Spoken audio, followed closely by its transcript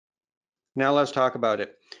Now let's talk about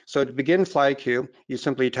it. So to begin FlyQ, you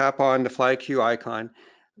simply tap on the FlyQ icon.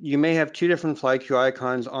 You may have two different FlyQ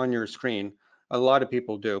icons on your screen. A lot of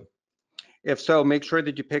people do. If so, make sure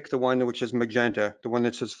that you pick the one which is magenta, the one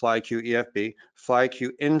that says FlyQ EFB.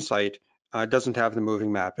 FlyQ Insight doesn't have the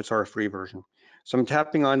moving map. It's our free version. So I'm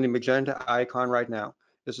tapping on the magenta icon right now.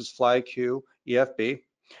 This is FlyQ EFB.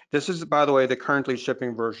 This is, by the way, the currently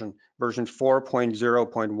shipping version, version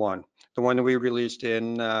 4.0.1, the one that we released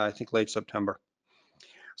in, I think, late September.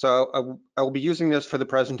 So I will be using this for the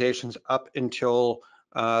presentations up until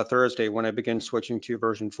Thursday when I begin switching to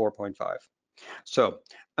version 4.5. So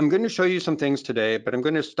I'm going to show you some things today, but I'm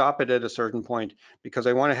going to stop it at a certain point because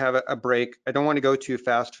I want to have a break. I don't want to go too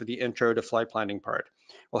fast for the intro to flight planning part.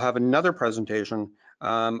 We'll have another presentation,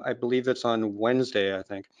 I believe it's on Wednesday, I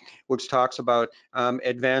think, which talks about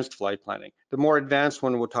advanced flight planning. The more advanced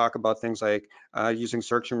one will talk about things like using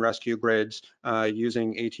search and rescue grids,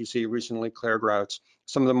 using ATC recently cleared routes,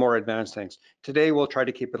 some of the more advanced things. Today, we'll try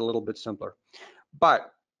to keep it a little bit simpler.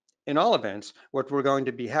 But in all events, what we're going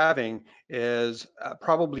to be having is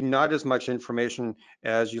probably not as much information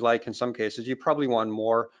as you like in some cases. You probably want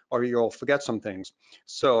more or you'll forget some things.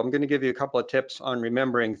 So I'm going to give you a couple of tips on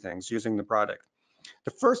remembering things using the product.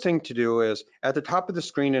 The first thing to do is at the top of the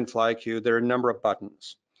screen in FlyQ, there are a number of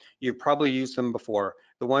buttons. You've probably used them before.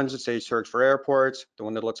 The ones that say search for airports, the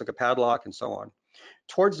one that looks like a padlock, and so on.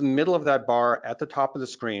 Towards the middle of that bar at the top of the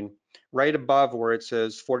screen, right above where it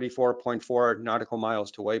says 44.4 nautical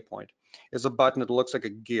miles to waypoint, is a button that looks like a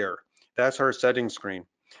gear. That's our settings screen.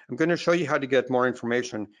 I'm going to show you how to get more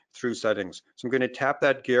information through settings. So I'm going to tap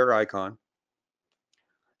that gear icon,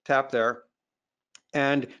 tap there,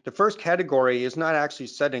 and the first category is not actually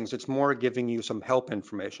settings, it's more giving you some help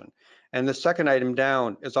information. And the second item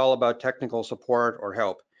down is all about technical support or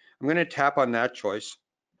help. I'm going to tap on that choice,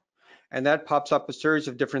 and that pops up a series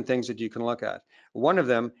of different things that you can look at. One of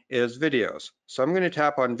them is videos. So I'm going to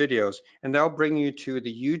tap on videos, and that'll bring you to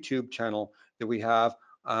the YouTube channel that we have,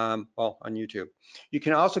 on YouTube. You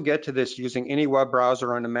can also get to this using any web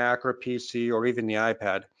browser on a Mac or a PC or even the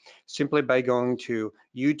iPad, simply by going to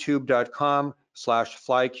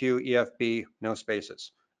youtube.com/flyqefb, no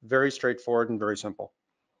spaces. Very straightforward and very simple.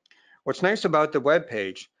 What's nice about the web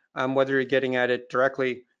page, whether you're getting at it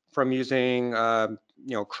directly from using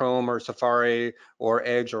Chrome or Safari or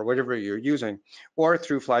Edge or whatever you're using, or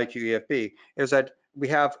through FlyQ EFB, is that we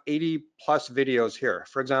have 80 plus videos here.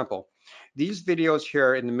 For example, these videos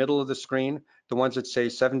here in the middle of the screen, the ones that say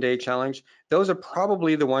 7-day challenge, those are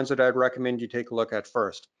probably the ones that I'd recommend you take a look at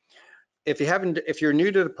first. If you're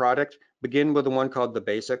new to the product, begin with the one called the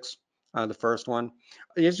basics, the first one.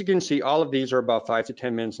 As you can see, all of these are about 5 to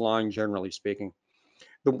 10 minutes long, generally speaking.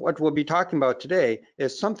 What we'll be talking about today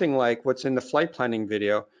is something like what's in the flight planning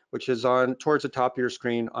video, which is on towards the top of your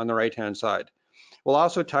screen on the right-hand side. We'll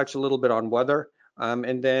also touch a little bit on weather,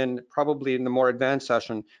 and then probably in the more advanced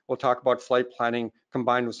session, we'll talk about flight planning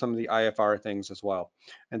combined with some of the IFR things as well,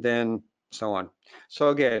 and then so on. So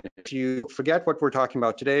again, if you forget what we're talking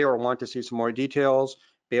about today or want to see some more details,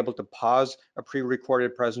 be able to pause a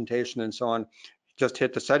pre-recorded presentation and so on, just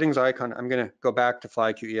hit the settings icon. I'm going to go back to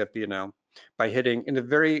FlyQ EFB now by hitting in the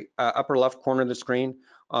very upper left corner of the screen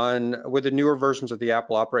with the newer versions of the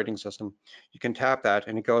Apple operating system. You can tap that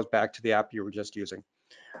and it goes back to the app you were just using.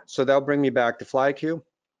 So that'll bring me back to FlyQ,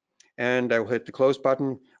 and I will hit the close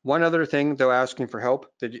button. One other thing, though, asking for help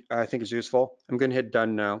that I think is useful, I'm going to hit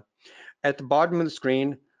done now. At the bottom of the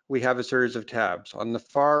screen, we have a series of tabs. On the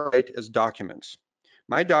far right is documents.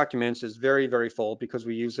 My documents is very, very full because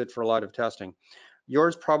we use it for a lot of testing.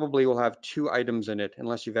 Yours probably will have 2 items in it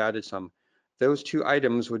unless you've added some. Those 2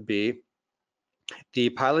 items would be the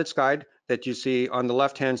pilot's guide that you see on the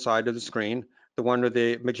left-hand side of the screen, the one with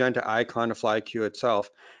the magenta icon of FlyQ itself.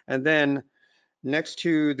 And then next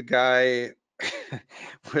to the guy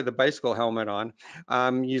with the bicycle helmet on,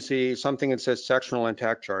 you see something that says sectional and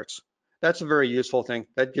tack charts. That's a very useful thing.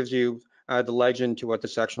 That gives you the legend to what the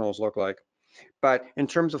sectionals look like. But in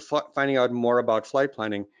terms of finding out more about flight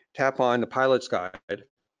planning, tap on the pilot's guide.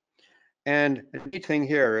 And the neat thing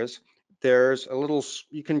here is there's a little,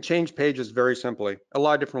 you can change pages very simply. A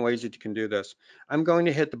lot of different ways that you can do this. I'm going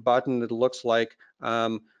to hit the button that looks like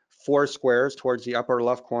 4 squares towards the upper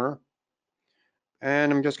left corner.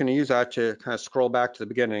 And I'm just going to use that to kind of scroll back to the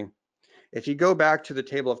beginning. If you go back to the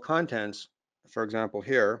table of contents, for example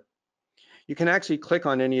here, you can actually click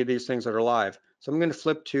on any of these things that are live. So I'm going to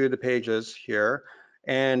flip to the pages here.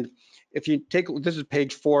 And if you take, this is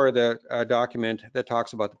page 4 of the document that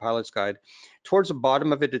talks about the pilot's guide. Towards the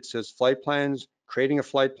bottom of it, it says flight plans, creating a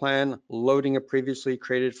flight plan, loading a previously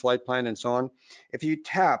created flight plan, and so on. If you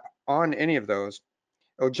tap on any of those,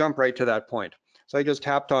 it'll jump right to that point. So I just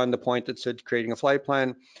tapped on the point that said creating a flight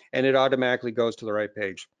plan, and it automatically goes to the right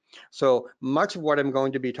page. So much of what I'm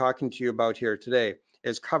going to be talking to you about here today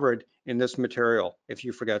is covered in this material if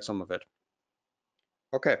you forget some of it.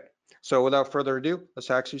 Okay, so without further ado,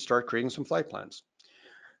 let's actually start creating some flight plans.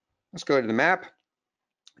 Let's go to the map.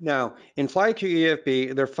 Now, in FlyQ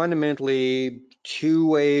EFB, there are fundamentally two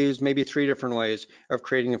ways, maybe three different ways of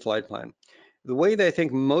creating a flight plan. The way that I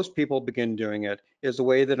think most people begin doing it is the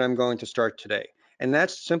way that I'm going to start today. And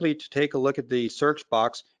that's simply to take a look at the search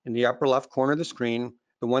box in the upper left corner of the screen,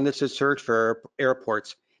 the one that says search for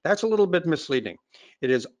airports. That's a little bit misleading.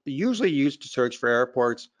 It is usually used to search for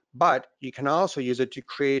airports, but you can also use it to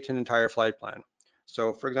create an entire flight plan.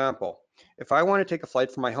 So for example, if I want to take a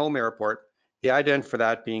flight from my home airport, the ident for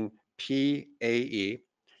that being PAE.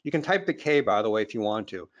 You can type the K, by the way, if you want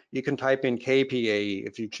to. You can type in KPAE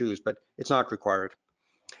if you choose, but it's not required.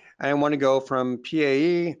 I want to go from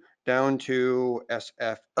PAE down to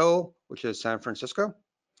SFO, which is San Francisco,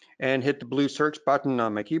 and hit the blue search button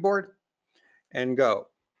on my keyboard and go.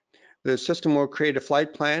 The system will create a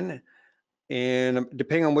flight plan, and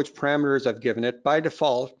depending on which parameters I've given it, by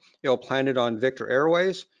default, it'll plan it on Victor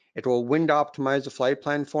Airways. It will wind optimize the flight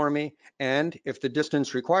plan for me, and if the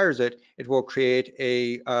distance requires it, it will create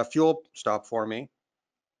a fuel stop for me.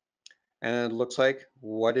 And it looks like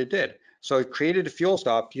what it did. So it created a fuel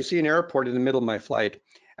stop. You see an airport in the middle of my flight.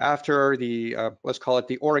 After the, let's call it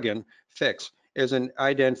the Oregon fix, is an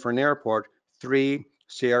ident for an airport, 3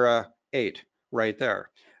 Sierra 8, right there.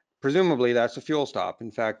 Presumably that's a fuel stop.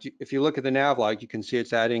 In fact, if you look at the nav log, you can see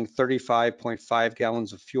it's adding 35.5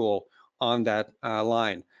 gallons of fuel on that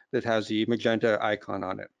line that has the magenta icon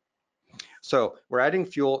on it. So we're adding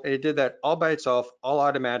fuel, and it did that all by itself, all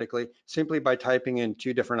automatically, simply by typing in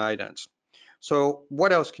two different idents. So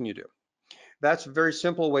what else can you do? That's a very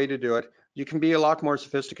simple way to do it. You can be a lot more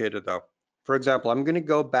sophisticated though. For example, I'm going to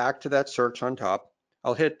go back to that search on top.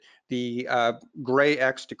 I'll hit the gray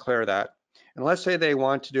X to clear that. And let's say they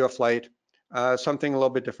want to do a flight, something a little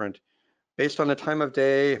bit different. Based on the time of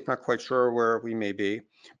day, I'm not quite sure where we may be.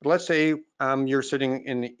 But let's say you're sitting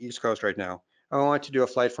in the East Coast right now. I want to do a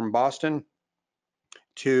flight from Boston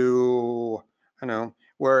to, I don't know,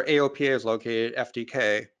 where AOPA is located,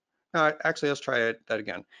 FDK. Actually, let's try that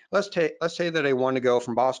again. Let's say that I want to go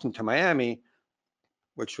from Boston to Miami,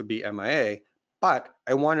 which would be MIA, but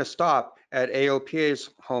I want to stop at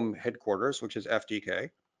AOPA's home headquarters, which is FDK.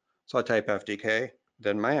 So I'll type FDK,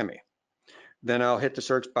 then Miami. Then I'll hit the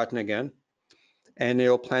search button again, and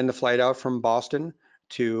it'll plan the flight out from Boston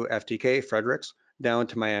to FDK, Fredericks, down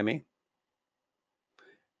to Miami.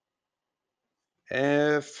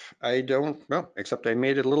 If I don't, well, except I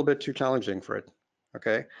made it a little bit too challenging for it.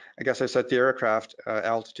 Okay, I guess I set the aircraft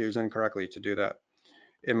altitudes incorrectly to do that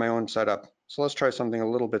in my own setup. So let's try something a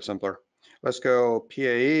little bit simpler. Let's go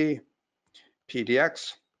PAE,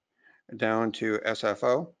 PDX, down to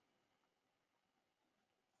SFO.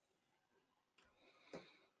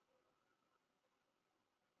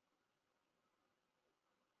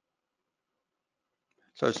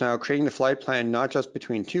 So it's now creating the flight plan not just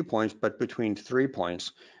between 2 points, but between 3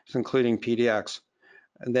 points, including PDX.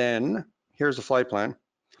 And then here's the flight plan.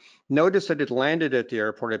 Notice that it landed at the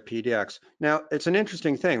airport at PDX. Now, it's an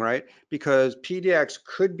interesting thing, right? Because PDX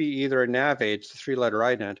could be either a nav aid, it's a 3-letter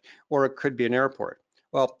ident, or it could be an airport.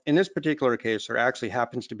 Well, in this particular case, there actually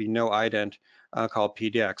happens to be no ident called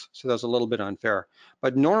PDX, so that's a little bit unfair.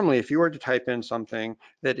 But normally, if you were to type in something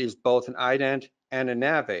that is both an ident and a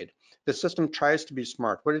nav aid, the system tries to be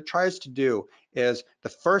smart. What it tries to do is the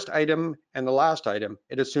first item and the last item,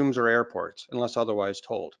 it assumes are airports, unless otherwise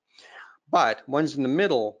told. But ones in the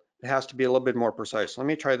middle, it has to be a little bit more precise. Let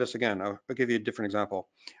me try this again. I'll give you a different example.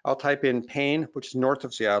 I'll type in Payne, which is north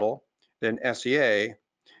of Seattle, then SEA,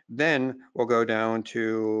 then we'll go down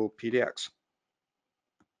to PDX.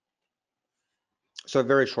 So a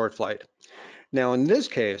very short flight. Now in this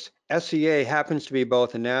case, SEA happens to be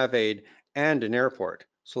both a nav aid and an airport.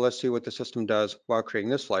 So let's see what the system does while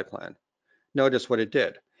creating this flight plan. Notice what it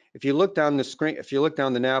did. If you look down the screen, if you look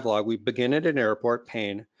down the nav log, we begin at an airport,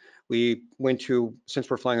 Payne. We went to, since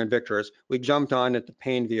we're flying on Victors, we jumped on at the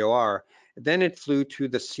Payne VOR. Then it flew to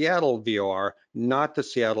the Seattle VOR, not the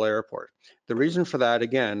Seattle airport. The reason for that,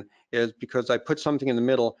 again, is because I put something in the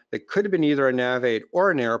middle that could have been either a nav aid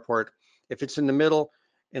or an airport. If it's in the middle,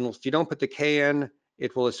 and if you don't put the K in,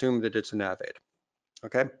 it will assume that it's a nav aid.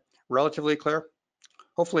 Okay, relatively clear?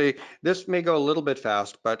 Hopefully this may go a little bit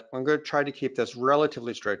fast, but I'm going to try to keep this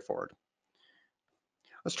relatively straightforward.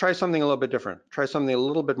 Let's try something a little bit different. Try something a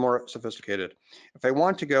little bit more sophisticated. If I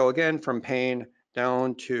want to go again from Payne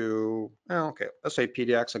down to, okay, let's say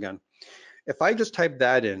PDX again. If I just type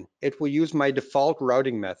that in, it will use my default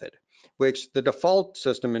routing method, which the default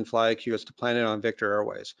system in FlyQ is to plan it on Victor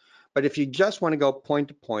Airways. But if you just want to go point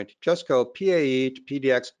to point, just go PAE to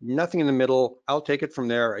PDX, nothing in the middle. I'll take it from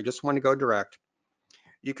there. I just want to go direct.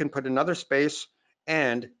 You can put another space,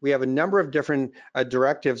 and we have a number of different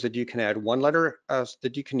directives that you can add, one letter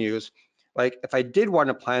that you can use. Like if I did want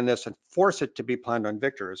to plan this and force it to be planned on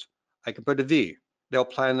Victor's, I could put a V. They'll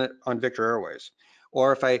plan it on Victor Airways.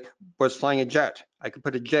 Or if I was flying a jet, I could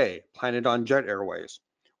put a J, plan it on Jet Airways.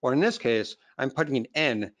 Or in this case, I'm putting an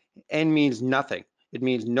N. N means nothing. It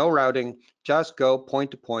means no routing, just go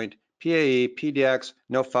point to point, PAE, PDX,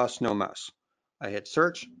 no fuss, no muss. I hit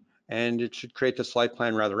search, and it should create this flight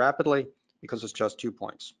plan rather rapidly because it's just 2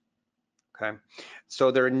 points. Okay, so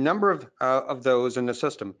there are a number of those in the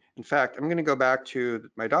system. In fact, I'm going to go back to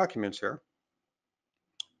my documents here,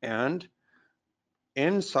 and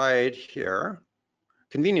inside here,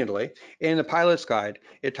 conveniently, in the pilot's guide,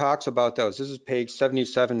 it talks about those. This is page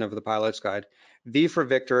 77 of the pilot's guide. V for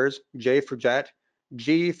Victors, J for Jet,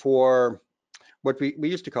 G for what we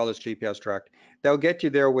used to call this GPS direct. That'll get you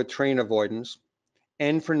there with train avoidance.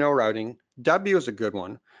 N for no routing. W is a good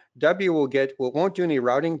one. W won't do any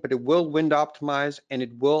routing, but it will wind optimize and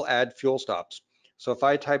it will add fuel stops. So if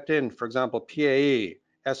I typed in, for example, PAE,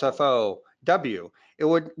 SFO, W, it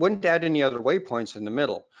wouldn't add any other waypoints in the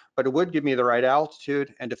middle, but it would give me the right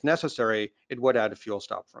altitude, and if necessary, it would add a fuel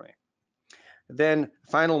stop for me. Then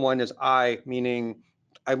final one is I, meaning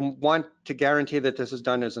I want to guarantee that this is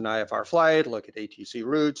done as an IFR flight, look at ATC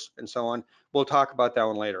routes and so on. We'll talk about that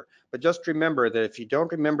one later. But just remember that if you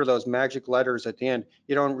don't remember those magic letters at the end,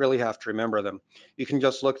 you don't really have to remember them. You can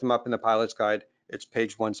just look them up in the pilot's guide. It's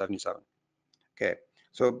page 177. Okay,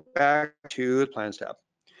 so back to the plans tab.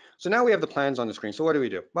 So now we have the plans on the screen. So what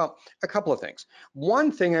do? Well, a couple of things.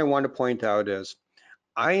 One thing I want to point out is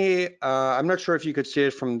I'm not sure if you could see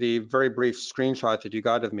it from the very brief screenshot that you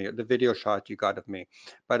got of me, the video shot you got of me,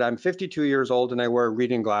 but I'm 52 years old and I wear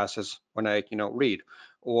reading glasses when I, read,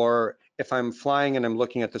 or if I'm flying and I'm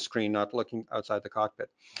looking at the screen, not looking outside the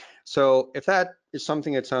cockpit. So if that is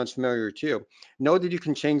something that sounds familiar to you, know that you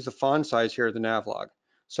can change the font size here of the navlog.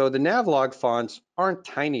 So the navlog fonts aren't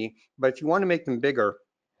tiny, but if you want to make them bigger,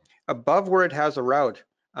 above where it has a route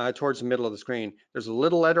towards the middle of the screen, there's a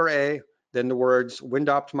little letter A, then the words wind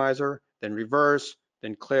optimizer, then reverse,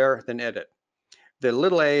 then clear, then edit. The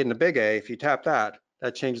little a and the big A, if you tap that,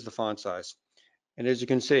 that changes the font size. And as you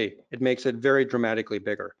can see, it makes it very dramatically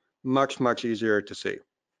bigger, much, much easier to see.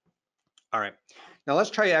 All right, now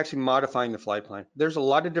let's try actually modifying the flight plan. There's a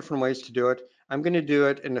lot of different ways to do it. I'm going to do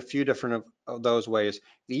it in a few different of those ways.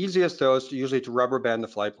 The easiest though is usually to rubber band the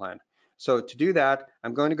flight plan. So to do that,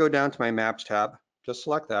 I'm going to go down to my Maps tab, just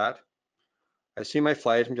select that. I see my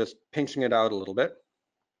flight, I'm just pinching it out a little bit.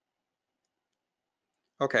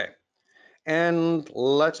 Okay, and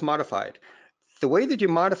let's modify it. The way that you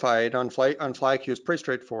modify it on FlyQ is pretty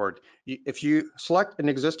straightforward. If you select an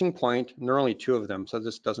existing point, and there are only 2 of them, so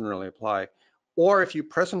this doesn't really apply, or if you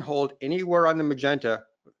press and hold anywhere on the magenta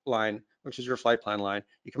line, which is your flight plan line,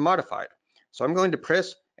 you can modify it. So I'm going to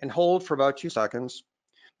press and hold for about 2 seconds,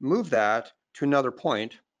 move that to another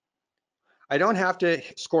point. I don't have to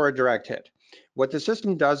score a direct hit. What the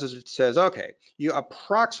system does is it says, okay, you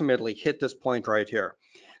approximately hit this point right here.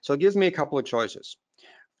 So it gives me a couple of choices.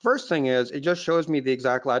 First thing is, it just shows me the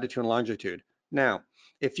exact latitude and longitude. Now,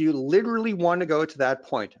 if you literally want to go to that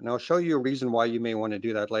point, and I'll show you a reason why you may want to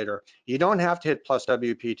do that later, you don't have to hit plus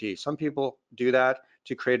WPT. Some people do that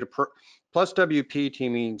to create plus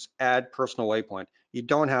WPT means add personal waypoint. You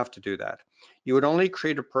don't have to do that. You would only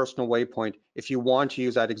create a personal waypoint if you want to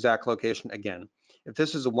use that exact location again. If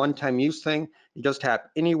this is a one-time use thing, you just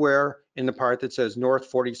tap anywhere in the part that says north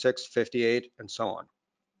 4658 and so on.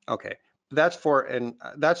 Okay, that's and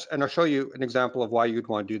I'll show you an example of why you'd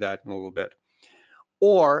want to do that in a little bit.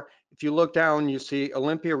 Or if you look down, you see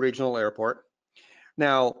Olympia Regional Airport.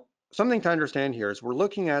 Now, something to understand here is we're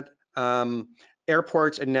looking at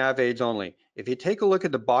airports and nav aids only. If you take a look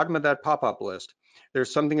at the bottom of that pop-up list,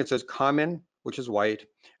 there's something that says common, which is white,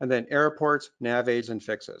 and then airports, nav aids, and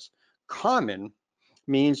fixes. Common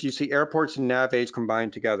means you see airports and nav aids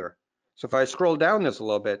combined together. So if I scroll down this a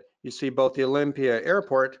little bit, you see both the Olympia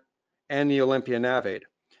Airport and the Olympia nav aid.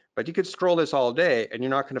 But you could scroll this all day and you're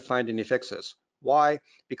not going to find any fixes. Why?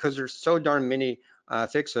 Because there's so darn many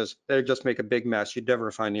fixes that would just make a big mess. You'd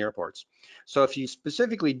never find the airports. So if you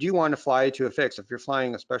specifically do want to fly to a fix, if you're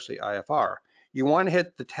flying especially IFR, you want to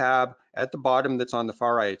hit the tab at the bottom that's on the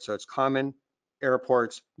far right. So it's common,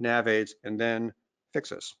 airports, nav aids, and then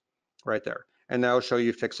fixes right there. And that'll show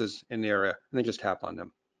you fixes in the area, and then just tap on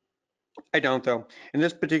them. I don't though. In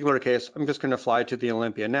this particular case, I'm just going to fly to the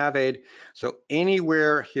Olympia Navaid. So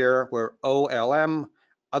anywhere here where OLM,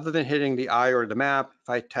 other than hitting the eye or the map, if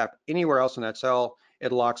I tap anywhere else in that cell,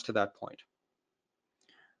 it locks to that point.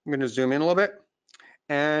 I'm going to zoom in a little bit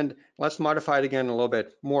and let's modify it again a little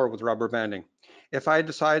bit more with rubber banding. If I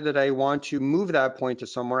decide that I want to move that point to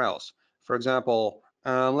somewhere else, for example,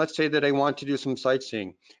 let's say that I want to do some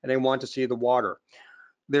sightseeing and I want to see the water.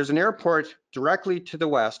 There's an airport directly to the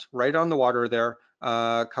west, right on the water there,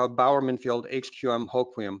 called Bowerman Field HQM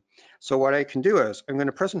Hoquiam. So what I can do is I'm going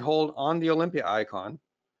to press and hold on the Olympia icon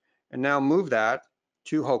and now move that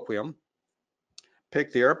to Hoquiam.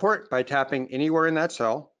 Pick the airport by tapping anywhere in that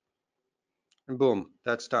cell, and boom,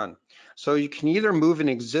 that's done. So you can either move an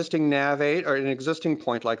existing nav aid or an existing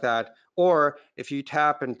point like that, or if you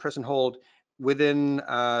tap and press and hold within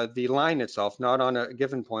the line itself, not on a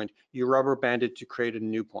given point, you rubber band it to create a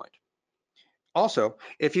new point. Also,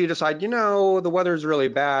 if you decide, you know, the weather is really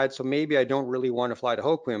bad, so maybe I don't really want to fly to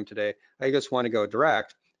Hoquiam today, I just want to go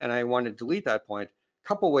direct, and I want to delete that point,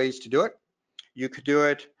 couple ways to do it. You could do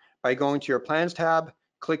it by going to your plans tab,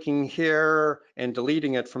 clicking here and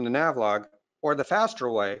deleting it from the navlog, or the faster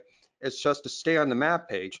way is just to stay on the map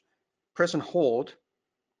page, press and hold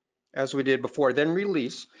as we did before, then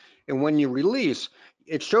release. And when you release,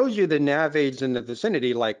 it shows you the nav aids in the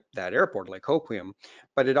vicinity, like that airport, like Hoquiam,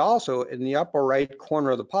 but it also, in the upper right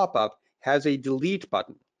corner of the pop-up, has a delete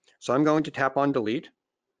button. So I'm going to tap on delete,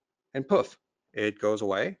 and poof, it goes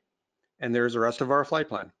away, and there's the rest of our flight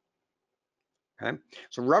plan. Okay,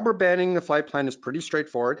 so rubber banding the flight plan is pretty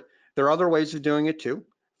straightforward. There are other ways of doing it too.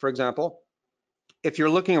 For example, if you're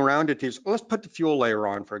looking around at these, let's put the fuel layer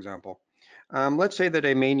on, for example. Let's say that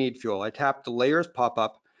I may need fuel. I tap the layers pop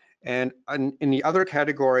up, and in the other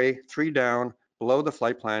category, 3 down below the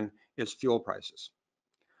flight plan is fuel prices.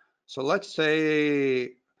 So let's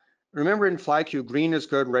say, remember in FlyQ, green is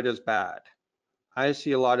good, red is bad. I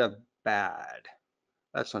see a lot of bad.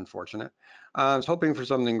 That's unfortunate. I was hoping for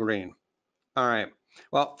something green. All right.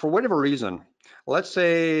 Well, for whatever reason, let's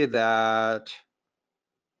say that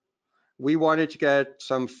we wanted to get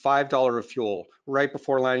some $5 of fuel right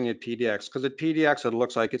before landing at PDX, because at PDX it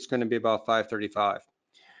looks like it's going to be about 5.35.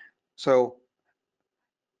 So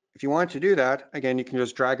if you want to do that, again, you can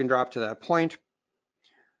just drag and drop to that point,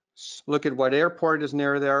 look at what airport is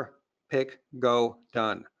near there, pick, go,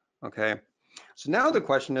 done. Okay. So now the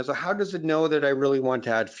question is, how does it know that I really want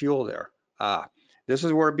to add fuel there? This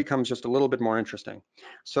is where it becomes just a little bit more interesting.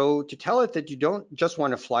 So to tell it that you don't just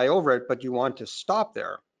want to fly over it, but you want to stop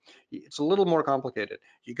there, it's a little more complicated.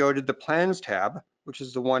 You go to the Plans tab, which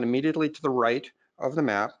is the one immediately to the right of the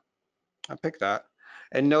map. I'll pick that.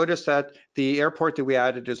 And notice that the airport that we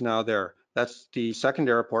added is now there. That's the second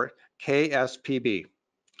airport, KSPB.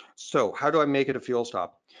 So how do I make it a fuel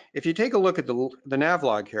stop? If you take a look at the nav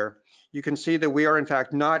log here, you can see that we are in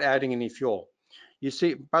fact not adding any fuel. You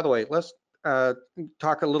see, by the way, let's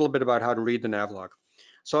talk a little bit about how to read the nav log.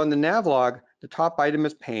 So in the nav log, the top item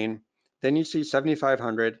is pain, then you see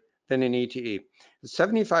 7,500, then an ETE. The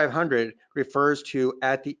 7,500 refers to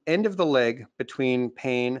at the end of the leg between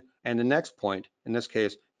pain and the next point, in this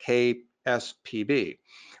case, KSPB.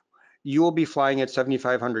 You will be flying at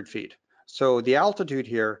 7,500 feet. So the altitude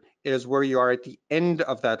here is where you are at the end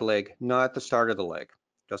of that leg, not the start of the leg,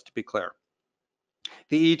 just to be clear.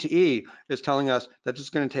 The ETE is telling us that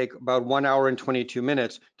it's going to take about 1 hour and 22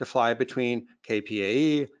 minutes to fly between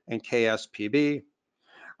KPAE and KSPB.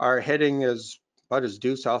 Our heading is about as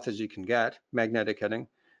due south as you can get, magnetic heading,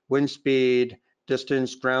 wind speed,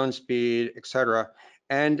 distance, ground speed, etc.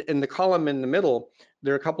 And in the column in the middle,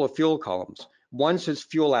 there are a couple of fuel columns. One says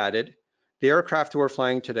fuel added. The aircraft we're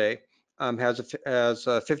flying today has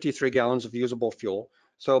 53 gallons of usable fuel.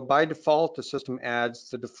 So by default, the system adds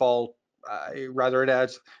the default, it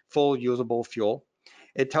adds full usable fuel.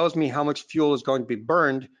 It tells me how much fuel is going to be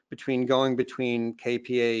burned going between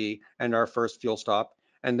KPAE and our first fuel stop,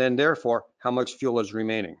 and then therefore how much fuel is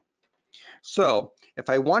remaining. So if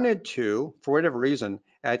I wanted to, for whatever reason,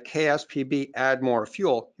 at KSPB add more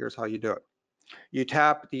fuel, here's how you do it. You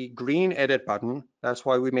tap the green edit button. That's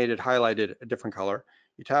why we made it highlighted a different color.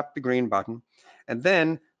 You tap the green button, and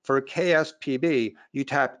then for KSPB, you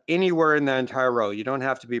tap anywhere in the entire row. You don't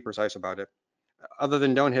have to be precise about it. Other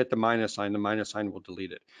than don't hit the minus sign will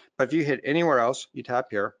delete it. But if you hit anywhere else, you tap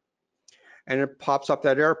here, and it pops up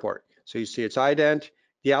that airport. So you see its ident,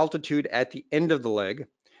 the altitude at the end of the leg,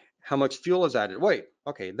 how much fuel is added. Wait,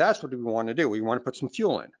 okay, that's what we want to do. We want to put some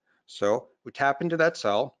fuel in. So we tap into that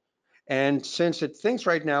cell, and since it thinks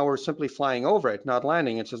right now we're simply flying over it, not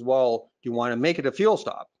landing, it says, well, do you want to make it a fuel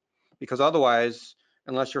stop? Because otherwise,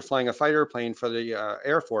 unless you're flying a fighter plane for the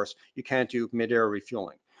Air Force, you can't do mid-air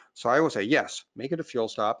refueling. So I will say, yes, make it a fuel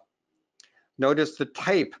stop. Notice the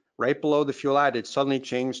type right below the fuel added suddenly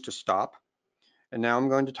changed to stop. And now I'm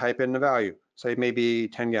going to type in the value, say maybe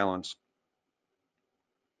 10 gallons.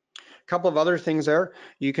 A couple of other things there.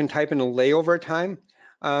 You can type in a layover time.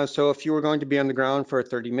 So if you were going to be on the ground for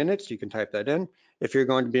 30 minutes, you can type that in. If you're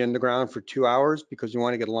going to be on the ground for 2 hours because you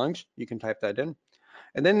want to get lunch, you can type that in.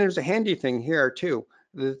 And then there's a handy thing here too,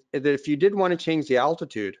 that if you did want to change the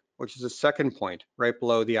altitude, which is the second point right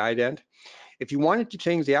below the ident, if you wanted to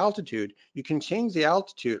change the altitude, you can change the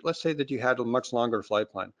altitude. Let's say that you had a much longer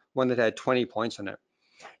flight plan, one that had 20 points in it.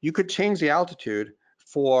 You could change the altitude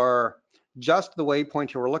for just the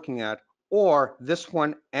waypoint you were looking at, or this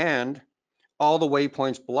one and all the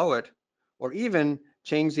waypoints below it, or even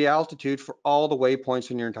change the altitude for all the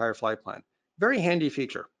waypoints in your entire flight plan. Very handy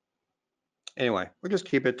feature. Anyway, we'll just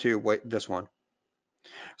keep it to this one.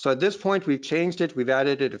 So at this point, we've changed it. We've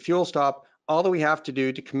added it a fuel stop. All that we have to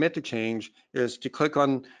do to commit the change is to click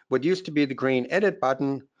on what used to be the green edit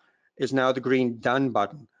button is now the green done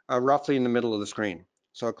button, roughly in the middle of the screen.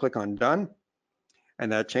 So I'll click on done,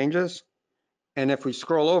 and that changes. And if we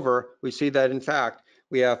scroll over, we see that in fact,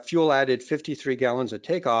 we have fuel added 53 gallons at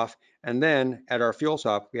takeoff, and then at our fuel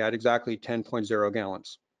stop, we add exactly 10.0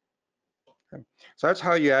 gallons. Okay. So that's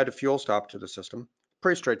how you add a fuel stop to the system.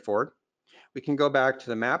 Pretty straightforward. We can go back to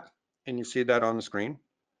the map, and you see that on the screen.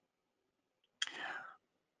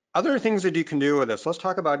 Other things that you can do with this, let's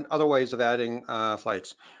talk about other ways of adding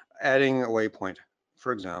flights. Adding a waypoint,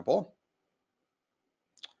 for example.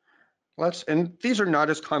 And these are not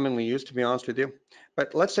as commonly used, to be honest with you,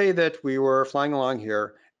 but let's say that we were flying along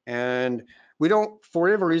here and we don't, for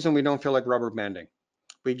whatever reason, we don't feel like rubber banding.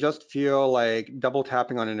 We just feel like double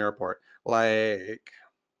tapping on an airport. Like,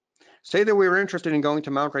 say that we were interested in going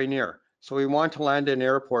to Mount Rainier. So we want to land at an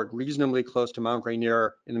airport reasonably close to Mount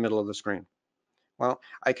Rainier in the middle of the screen. Well,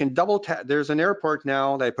 I can double tap. There's an airport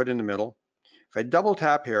now that I put in the middle. If I double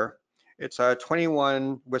tap here, it's a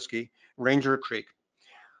 21 Whiskey, Ranger Creek.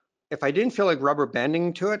 If I didn't feel like rubber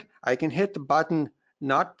banding to it, I can hit the button,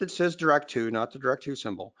 not that says direct to, not the direct to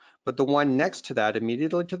symbol, but the one next to that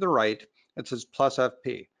immediately to the right, it says plus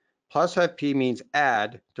FP. Plus FP means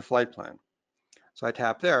add to flight plan. So I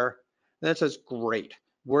tap there, and it says great.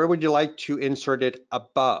 Where would you like to insert it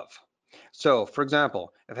above? So for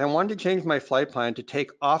example, if I wanted to change my flight plan to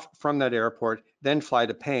take off from that airport, then fly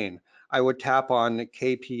to Payne, I would tap on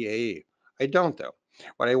KPAE. I don't though.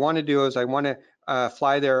 What I want to do is I want to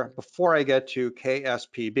fly there before I get to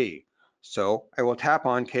KSPB. So I will tap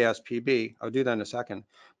on KSPB. I'll do that in a second.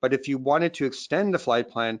 But if you wanted to extend the flight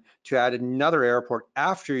plan to add another airport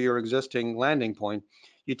after your existing landing point,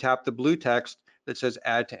 you tap the blue text that says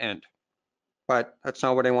add to end. But that's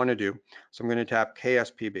not what I want to do. So I'm going to tap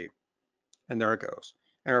KSPB. And there it goes.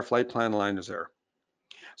 And our flight plan line is there.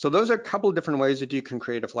 So those are a couple of different ways that you can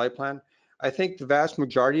create a flight plan. I think the vast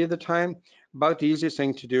majority of the time, about the easiest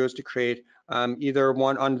thing to do is to create either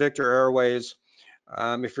one on Victor Airways,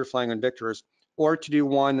 if you're flying on Victors, or to do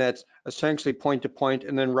one that's essentially point to point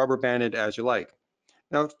and then rubber banded as you like.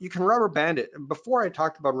 Now, you can rubber band it. Before I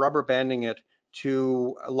talked about rubber banding it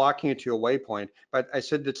to locking it to a waypoint, but I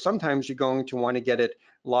said that sometimes you're going to want to get it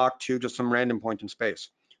locked to just some random point in space.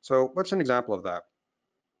 So what's an example of that?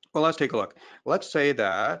 Well, let's take a look. Let's say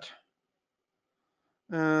that,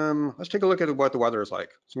 let's take a look at what the weather is like.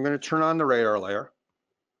 So I'm going to turn on the radar layer.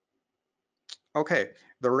 Okay,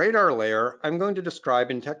 the radar layer, I'm going to describe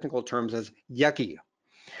in technical terms as yucky.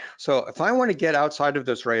 So if I want to get outside of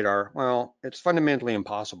this radar, well, it's fundamentally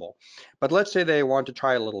impossible. But let's say that I want to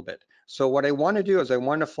try a little bit. So what I want to do is I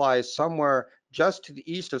want to fly somewhere just to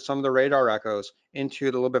the east of some of the radar echoes into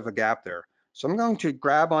a little bit of a gap there. So I'm going to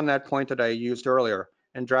grab on that point that I used earlier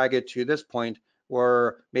and drag it to this point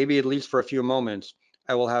where maybe at least for a few moments,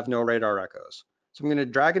 I will have no radar echoes. So I'm going to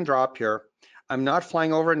drag and drop here. I'm not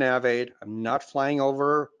flying over a nav-aid. I'm not flying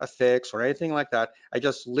over a fix or anything like that. I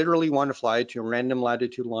just literally want to fly to a random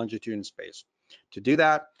latitude, longitude, and space. To do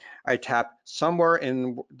that, I tap somewhere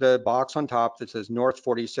in the box on top that says North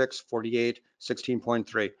 46, 48,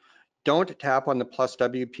 16.3. Don't tap on the plus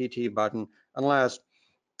WPT button unless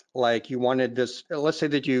like you wanted this, let's say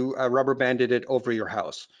that you rubber banded it over your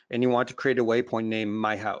house and you want to create a waypoint named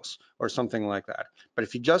My House or something like that. But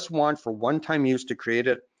if you just want for one-time use to create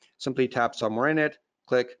it, simply tap somewhere in it,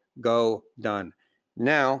 click, go, done.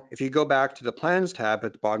 Now, if you go back to the Plans tab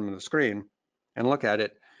at the bottom of the screen and look at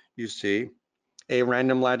it, you see a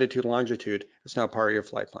random latitude, longitude. It's now part of your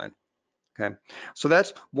flight plan. Okay, so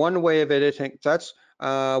that's one way of editing. That's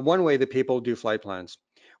one way that people do flight plans.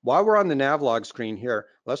 While we're on the navlog screen here,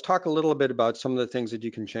 let's talk a little bit about some of the things that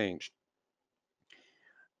you can change.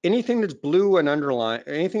 Anything that's blue and underlined,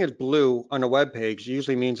 anything that's blue on a web page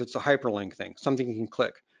usually means it's a hyperlink thing, something you can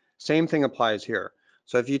click. Same thing applies here.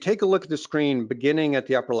 So if you take a look at the screen beginning at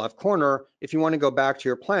the upper left corner, if you want to go back to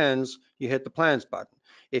your plans, you hit the plans button.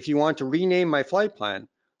 If you want to rename my flight plan,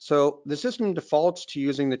 so the system defaults to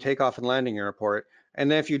using the takeoff and landing airport, and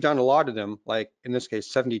then if you've done a lot of them, like in this case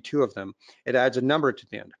 72 of them, it adds a number to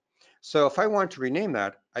the end. So if I want to rename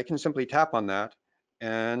that, I can simply tap on that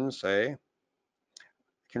and say,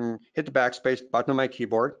 can hit the backspace button on my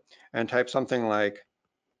keyboard and type something like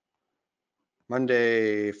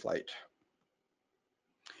Monday flight.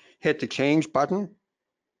 Hit the change button.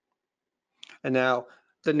 And now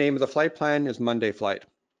the name of the flight plan is Monday flight.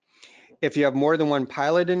 If you have more than one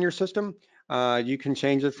pilot in your system, you can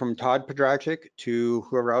change it from Todd Podrachik to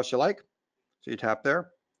whoever else you like. So you tap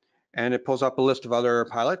there and it pulls up a list of other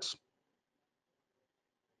pilots.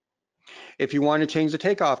 If you want to change the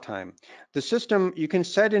takeoff time, the system, you can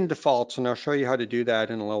set in defaults, and I'll show you how to do that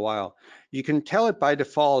in a little while. You can tell it by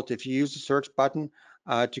default, if you use the search button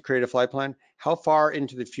to create a flight plan, how far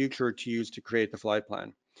into the future to use to create the flight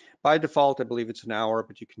plan. By default, I believe it's an hour,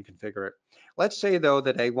 but you can configure it. Let's say though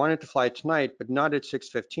that I wanted to fly tonight, but not at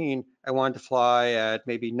 6:15. I wanted to fly at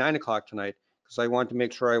maybe 9 o'clock tonight because I want to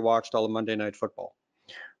make sure I watched all of Monday Night Football.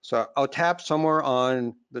 So I'll tap somewhere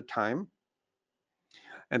on the time,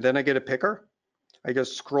 and then I get a picker. I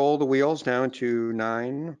just scroll the wheels down to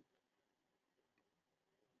 900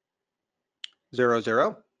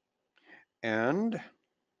 and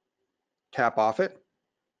tap off it.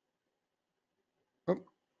 Oh,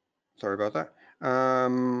 sorry about that.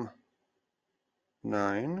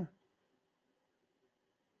 9.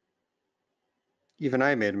 Even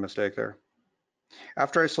I made a mistake there.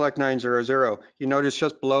 After I select 900, you notice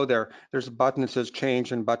just below there, there's a button that says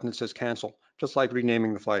change and a button that says cancel, just like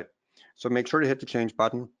renaming the flight. So make sure to hit the change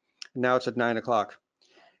button. Now it's at 9 o'clock.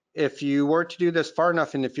 If you were to do this far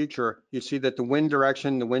enough in the future, you see that the wind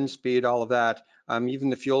direction, the wind speed, all of that,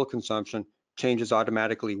 even the fuel consumption changes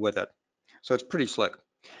automatically with it. So it's pretty slick.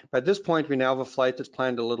 But at this point, we now have a flight that's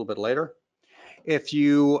planned a little bit later. If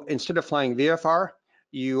you, instead of flying VFR,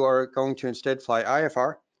 you are going to instead fly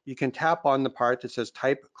IFR, you can tap on the part that says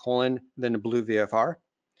type : then a blue VFR.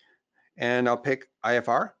 And I'll pick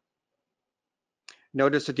IFR.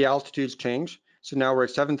 Notice that the altitudes change. So now we're at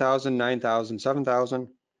 7,000, 9,000, 7,000.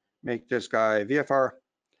 Make this guy VFR.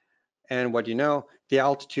 And what do you know? The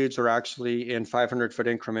altitudes are actually in 500-foot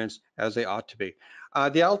increments as they ought to be.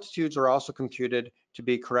 The altitudes are also computed to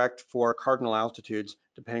be correct for cardinal altitudes,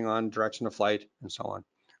 depending on direction of flight and so on.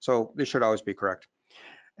 So they should always be correct.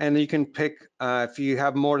 And you can pick, if you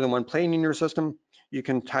have more than one plane in your system, you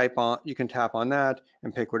can tap on that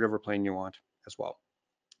and pick whatever plane you want as well.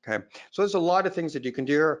 Okay, so there's a lot of things that you can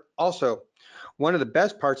do here. Also, one of the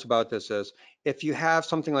best parts about this is if you have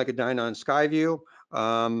something like a Dynon Skyview,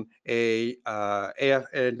 an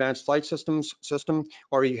advanced flight systems system,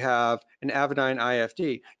 or you have an Avidyne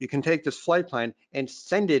IFD, you can take this flight plan and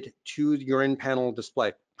send it to your in-panel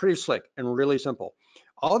display. Pretty slick and really simple.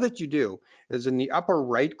 All that you do is in the upper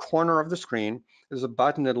right corner of the screen, there's a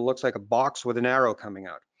button that looks like a box with an arrow coming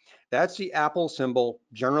out. That's the Apple symbol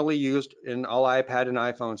generally used in all iPad and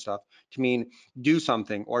iPhone stuff to mean do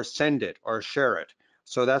something or send it or share it.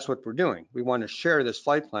 So that's what we're doing. We want to share this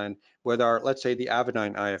flight plan with our, let's say, the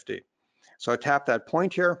Avidyne IFD. So I tap that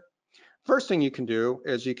point here. First thing you can do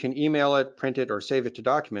is you can email it, print it, or save it to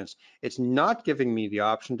documents. It's not giving me the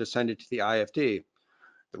option to send it to the IFD.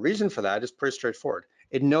 The reason for that is pretty straightforward.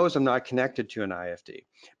 It knows I'm not connected to an IFD,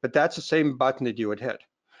 but that's the same button that you would hit.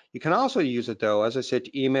 You can also use it though, as I said,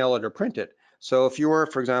 to email it or print it. So if you were,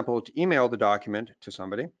 for example, to email the document to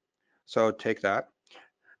somebody, so take that,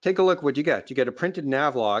 take a look what you get. You get a printed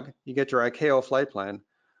navlog, you get your ICAO flight plan,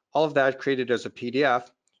 all of that created as a PDF.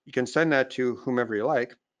 You can send that to whomever you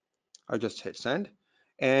like. I'll just hit send.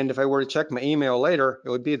 And if I were to check my email later, it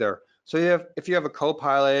would be there. So if you have a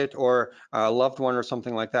co-pilot or a loved one or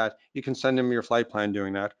something like that, you can send them your flight plan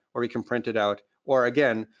doing that, or you can print it out. Or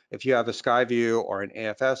again, if you have a Skyview or an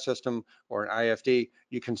AFS system or an IFD,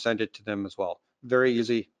 you can send it to them as well. Very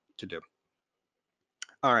easy to do.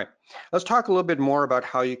 All right, let's talk a little bit more about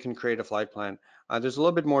how you can create a flight plan. There's a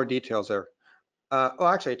little bit more details there.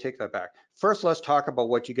 Actually, I take that back. First, let's talk about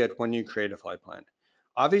what you get when you create a flight plan.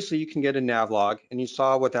 Obviously, you can get a navlog, and you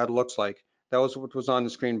saw what that looks like. That was what was on the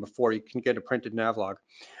screen before. You can get a printed navlog,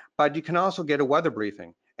 but you can also get a weather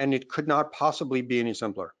briefing, and it could not possibly be any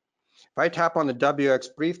simpler. If I tap on the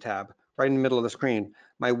WX Brief tab right in the middle of the screen,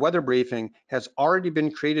 my weather briefing has already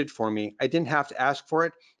been created for me. I didn't have to ask for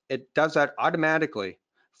it. It does that automatically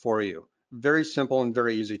for you. Very simple and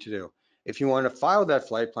very easy to do. If you want to file that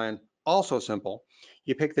flight plan, also simple.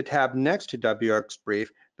 You pick the tab next to WX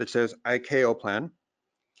brief that says ICAO plan.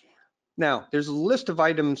 Now, there's a list of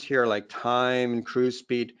items here like time and cruise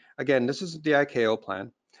speed. Again, this is the ICAO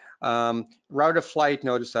plan. Route of flight,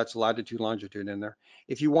 notice that's latitude, longitude in there.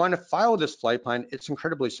 If you want to file this flight plan, it's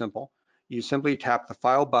incredibly simple. You simply tap the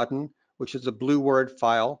file button, which is a blue word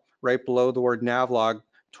file, right below the word navlog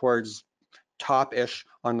towards top-ish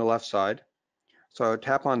on the left side. So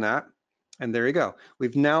tap on that, and there you go.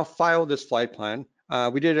 We've now filed this flight plan.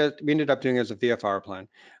 We ended up doing it as a VFR plan.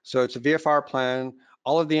 So it's a VFR plan.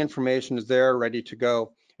 All of the information is there, ready to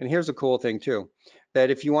go. And here's a cool thing too, that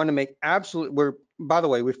if you want to make by the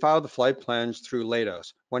way, we filed the flight plans through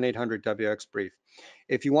LATOS, 1-800-WX-BRIEF.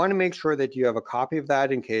 If you want to make sure that you have a copy of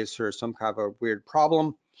that in case there's some kind of a weird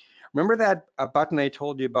problem, remember that button I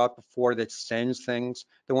told you about before that sends things,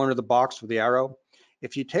 the one with the box with the arrow?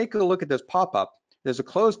 If you take a look at this pop-up, there's a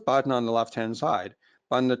closed button on the left-hand side,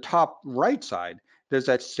 but on the top right side, there's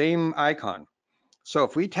that same icon. So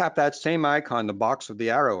if we tap that same icon, the box with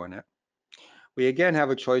the arrow in it, we again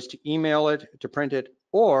have a choice to email it, to print it,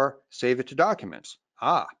 or save it to documents.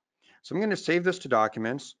 So I'm going to save this to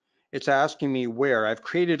documents. It's asking me where. I've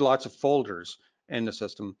created lots of folders in the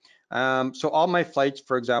system. So all my flights,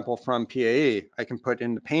 for example, from PAE, I can put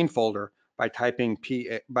in the pane folder by tapping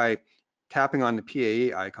on the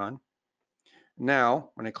PAE icon. Now,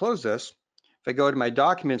 when I close this, if I go to my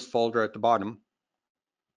documents folder at the bottom,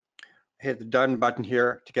 hit the done button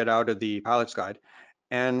here to get out of the pilot's guide,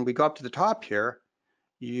 and we go up to the top here,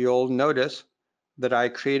 you'll notice that I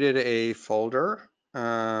created a folder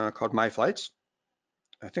called My Flights.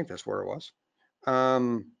 I think that's where it was,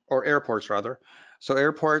 or airports rather. So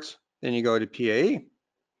airports, then you go to PAE,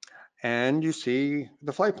 and you see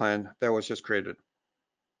the flight plan that was just created.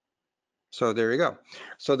 So there you go.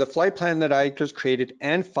 So the flight plan that I just created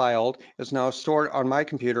and filed is now stored on my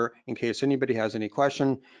computer in case anybody has any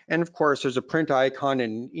question. And of course, there's a print icon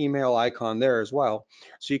and an email icon there as well.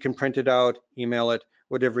 So you can print it out, email it,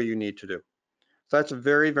 whatever you need to do. So that's a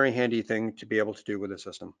very, very handy thing to be able to do with the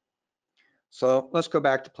system. So let's go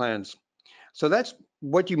back to plans. So that's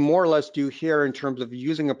what you more or less do here in terms of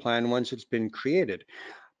using a plan once it's been created.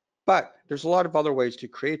 But there's a lot of other ways to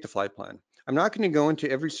create the flight plan. I'm not going to go into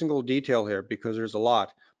every single detail here because there's a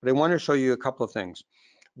lot, but I want to show you a couple of things.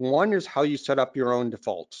 One is how you set up your own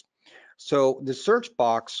defaults. So the search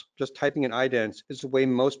box, just typing in idents, is the way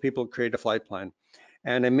most people create a flight plan.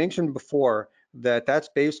 And I mentioned before that that's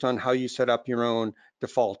based on how you set up your own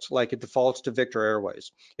defaults, like it defaults to Victor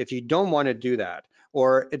Airways. If you don't want to do that,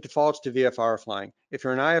 or it defaults to VFR flying, if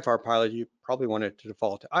you're an IFR pilot, you probably want it to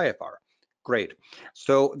default to IFR. Great.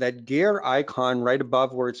 So that gear icon right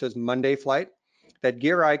above where it says Monday flight, that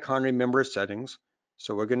gear icon, remember, settings.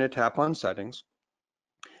 So we're going to tap on settings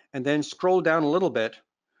and then scroll down a little bit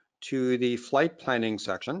to the flight planning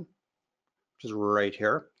section, which is right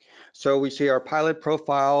here. So we see our pilot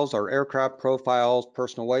profiles, our aircraft profiles,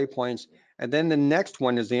 personal waypoints, and then the next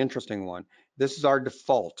one is the interesting one. This is our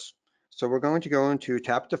defaults. So we're going to go into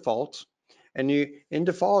tap defaults, and in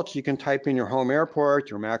defaults, you can type in your home airport,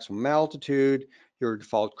 your maximum altitude, your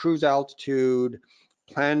default cruise altitude,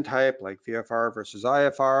 plan type like VFR versus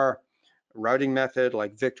IFR, routing method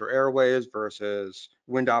like Victor Airways versus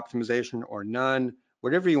wind optimization or none,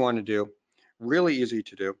 whatever you want to do, really easy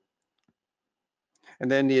to do.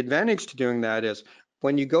 And then the advantage to doing that is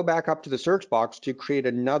when you go back up to the search box to create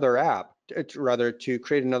another app, to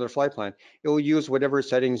create another flight plan, it will use whatever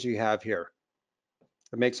settings you have here.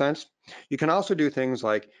 That makes sense? You can also do things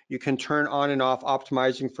like you can turn on and off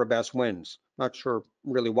optimizing for best winds. Not sure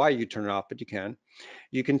really why you turn it off, but you can.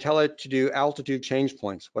 You can tell it to do altitude change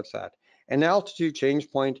points. What's that? An altitude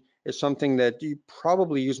change point is something that you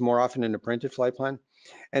probably use more often in a printed flight plan.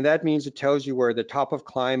 And that means it tells you where the top of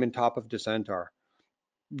climb and top of descent are.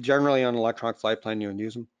 Generally on an electronic flight plan, you would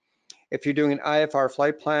use them. If you're doing an IFR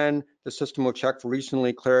flight plan, the system will check for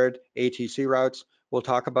recently cleared ATC routes. We'll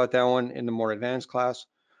talk about that one in the more advanced class.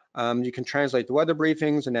 You can translate the weather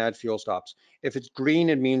briefings and add fuel stops. If it's green,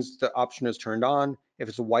 it means the option is turned on. If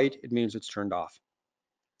it's white, it means it's turned off.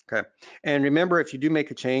 Okay, and remember, if you do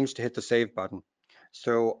make a change, to hit the save button.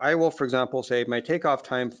 So I will, for example, say my takeoff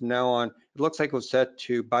time from now on, it looks like it was set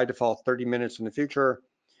to by default 30 minutes in the future.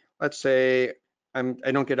 Let's say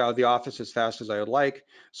I don't get out of the office as fast as I would like.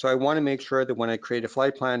 So I want to make sure that when I create a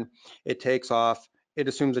flight plan, it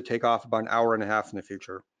assumes a takeoff about an hour and a half in the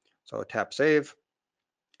future. So tap save.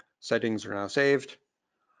 Settings are now saved.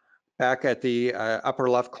 Back at the upper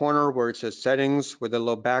left corner where it says settings with a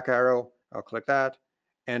little back arrow, I'll click that,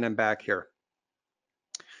 and I'm back here.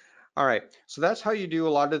 All right, so that's how you do a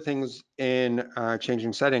lot of things in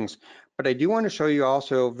changing settings. But I do want to show you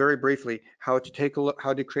also very briefly how to take a look,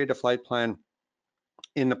 how to create a flight plan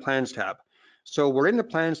in the Plans tab. So we're in the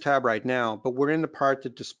Plans tab right now, but we're in the part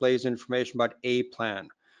that displays information about a plan.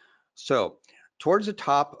 So towards the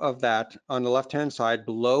top of that, on the left-hand side,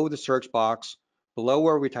 below the search box, below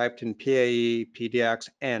where we typed in PAE, PDX,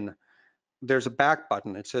 N, there's a back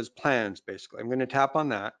button. It says Plans, basically. I'm going to tap on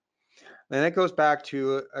that. And that goes back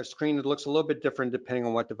to a screen that looks a little bit different depending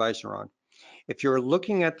on what device you're on. If you're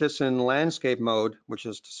looking at this in landscape mode, which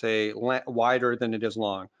is to say wider than it is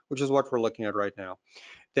long, which is what we're looking at right now,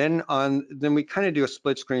 then we kind of do a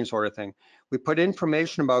split screen sort of thing. We put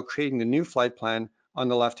information about creating the new flight plan on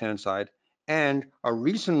the left-hand side, and our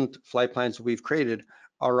recent flight plans that we've created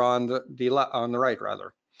are on the right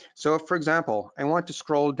rather. So if, for example, I want to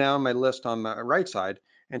scroll down my list on my right side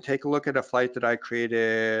and take a look at a flight that I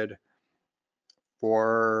created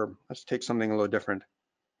for, let's take something a little different,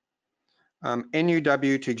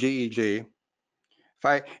 NUW to GEG. If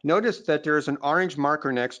I notice that there's an orange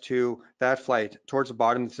marker next to that flight towards the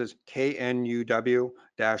bottom that says KNUW-KGEG,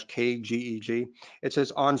 it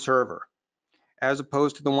says on server, as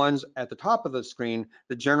opposed to the ones at the top of the screen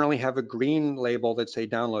that generally have a green label that say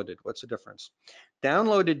downloaded. What's the difference?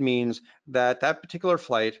 Downloaded means that that particular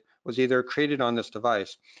flight was either created on this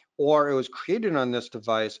device or it was created on this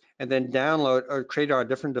device and then created on a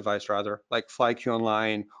different device rather, like FlyQ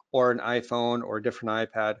Online or an iPhone or a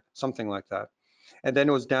different iPad, something like that. And then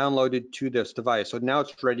it was downloaded to this device. So now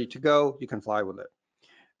it's ready to go. You can fly with it.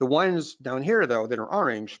 The ones down here, though, that are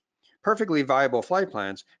orange, perfectly viable flight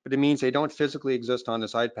plans, but it means they don't physically exist on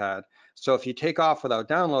this iPad. So if you take off without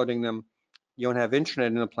downloading them, you don't have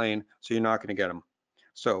internet in the plane, so you're not going to get them.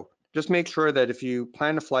 So just make sure that if you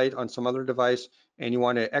plan a flight on some other device and you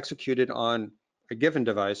want to execute it on a given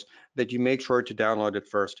device, that you make sure to download it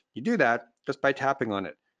first. You do that just by tapping on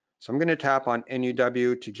it. So I'm going to tap on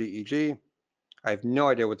NUW to GEG. I have no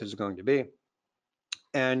idea what this is going to be.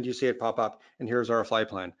 And you see it pop up, and here's our flight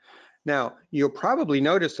plan. Now, you'll probably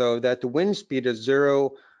notice, though, that the wind speed is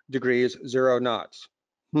 0 degrees, 0 knots.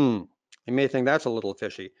 You may think that's a little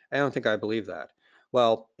fishy. I don't think I believe that.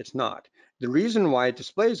 Well, it's not. The reason why it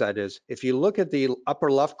displays that is, if you look at the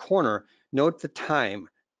upper left corner, note the time,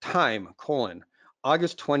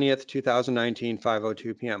 August 20th, 2019,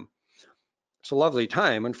 5:02 p.m. It's a lovely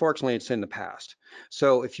time. Unfortunately, it's in the past.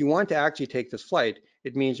 So if you want to actually take this flight,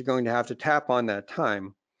 it means you're going to have to tap on that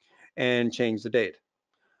time and change the date.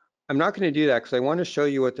 I'm not going to do that because I want to show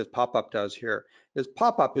you what this pop-up does here. This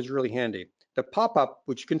pop-up is really handy. The pop-up,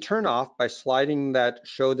 which you can turn off by sliding that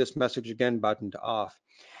show this message again button to off.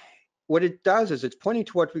 What it does is it's pointing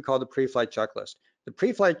to what we call the pre-flight checklist. The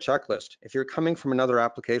pre-flight checklist, if you're coming from another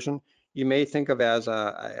application, you may think of as,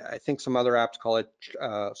 I think some other apps call it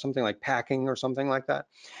something like packing or something like that.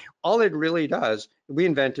 All it really does, we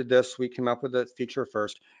invented this, we came up with the feature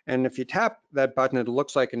first, and if you tap that button, it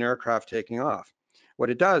looks like an aircraft taking off. What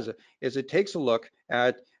it does is it takes a look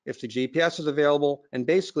at if the GPS is available, and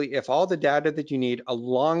basically if all the data that you need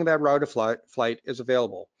along that route of flight is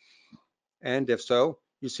available. And if so,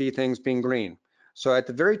 you see things being green. So at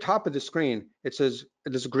the very top of the screen, it says,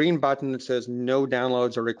 there's a green button that says no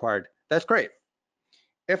downloads are required. That's great.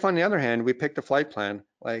 If, on the other hand, we picked a flight plan,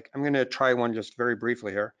 like I'm going to try one just very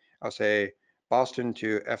briefly here. I'll say Boston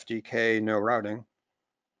to FDK, no routing.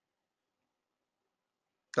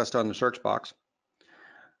 That's done in the search box.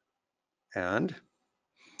 And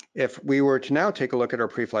if we were to now take a look at our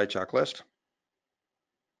pre-flight checklist,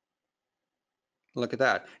 look at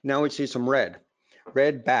that. Now we see some red.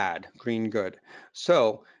 Red, bad, green, good.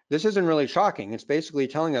 So this isn't really shocking. It's basically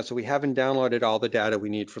telling us that we haven't downloaded all the data we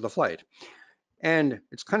need for the flight. And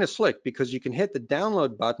it's kind of slick because you can hit the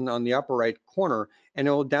download button on the upper right corner and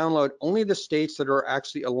it will download only the states that are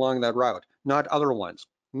actually along that route, not other ones.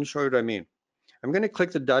 Let me show you what I mean. I'm going to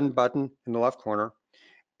click the done button in the left corner,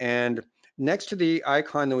 and next to the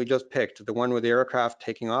icon that we just picked, the one with the aircraft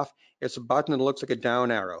taking off, it's a button that looks like a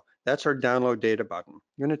down arrow. That's our download data button. I'm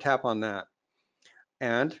going to tap on that.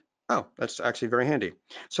 And, oh, that's actually very handy.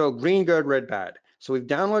 So green, good, red, bad. So we've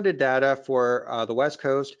downloaded data for the West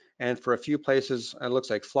Coast and for a few places, it looks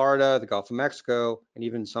like Florida, the Gulf of Mexico, and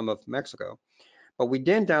even some of Mexico. But we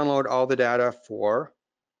didn't download all the data for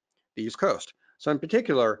the East Coast. So in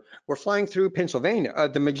particular, we're flying through Pennsylvania.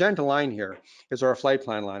 The magenta line here is our flight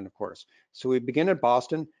plan line, of course. So we begin at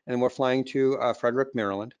Boston and we're flying to Frederick,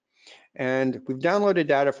 Maryland. And we've downloaded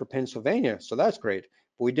data for Pennsylvania, so that's great.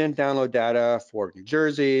 But we didn't download data for New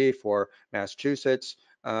Jersey, for Massachusetts,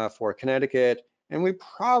 for Connecticut, and we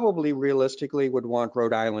probably realistically would want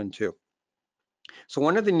Rhode Island too. So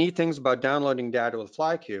one of the neat things about downloading data with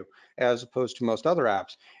FlyQ, as opposed to most other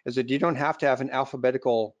apps, is that you don't have to have an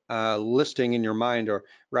alphabetical listing in your mind, or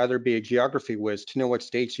rather be a geography whiz to know what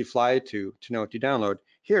states you fly to know what you download.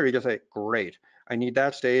 Here you just say, great, I need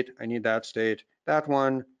that state, I need that state, that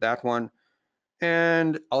one, that one.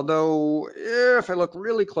 And although if I look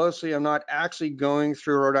really closely, I'm not actually going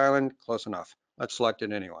through Rhode Island, close enough. Let's select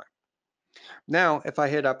it anyway. Now, if I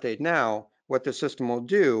hit update now, what the system will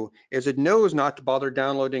do is it knows not to bother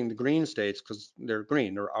downloading the green states because they're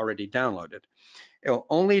green, they're already downloaded. It'll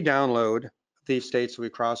only download these states we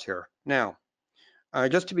cross here. Now,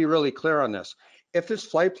 just to be really clear on this, if this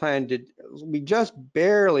flight plan we just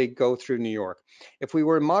barely go through New York. If we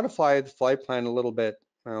were to modify the flight plan a little bit,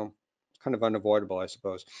 well, it's kind of unavoidable, I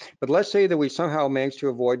suppose. But let's say that we somehow manage to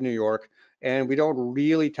avoid New York and we don't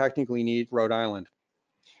really technically need Rhode Island.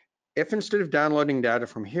 If instead of downloading data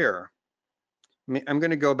from here, I'm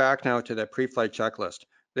going to go back now to that pre-flight checklist,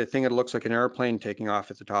 the thing that looks like an airplane taking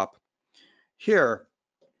off at the top. Here,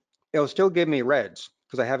 it'll still give me reds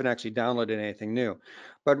because I haven't actually downloaded anything new,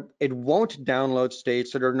 but it won't download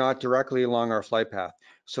states that are not directly along our flight path.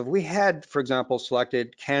 So if we had, for example,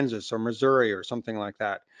 selected Kansas or Missouri or something like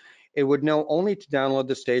that, it would know only to download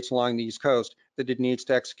the states along the East Coast that it needs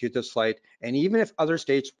to execute this flight. And even if other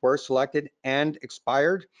states were selected and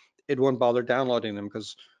expired, it won't bother downloading them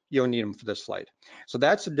because you don't need them for this flight. So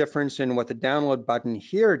that's the difference in what the download button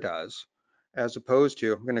here does, as opposed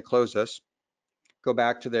to, I'm going to close this, go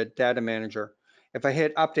back to the data manager. If I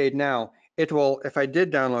hit update now, it will, if I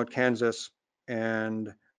did download Kansas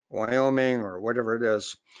and Wyoming or whatever it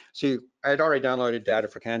is. See, I had already downloaded data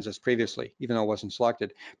for Kansas previously, even though it wasn't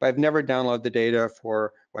selected, but I've never downloaded the data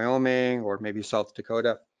for Wyoming or maybe South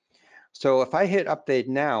Dakota. So if I hit update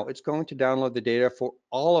now, it's going to download the data for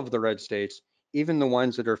all of the red states, even the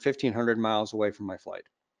ones that are 1,500 miles away from my flight.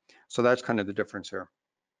 So that's kind of the difference here.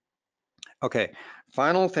 Okay,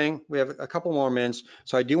 final thing, we have a couple more minutes.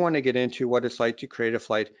 So I do want to get into what it's like to create a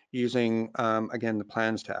flight using, again, the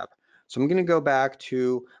plans tab. So I'm going to go back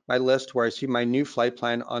to my list where I see my new flight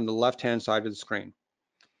plan on the left-hand side of the screen.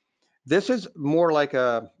 This is more like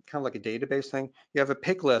a kind of like a database thing. You have a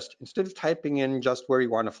pick list. Instead of typing in just where you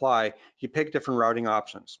want to fly, you pick different routing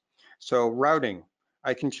options. So routing,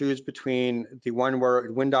 I can choose between the one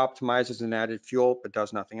where wind optimizes and added fuel but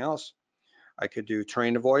does nothing else. I could do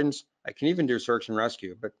terrain avoidance. I can even do search and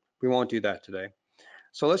rescue, but we won't do that today.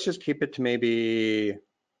 So let's just keep it to maybe,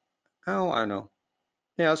 oh, I don't know.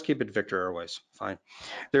 Yeah, let's keep it Victor Airways, fine.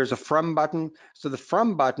 There's a from button. So the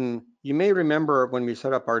from button, you may remember when we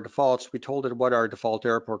set up our defaults, we told it what our default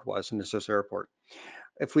airport was, and it's this airport.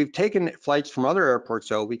 If we've taken flights from other airports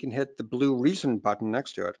though, we can hit the blue recent button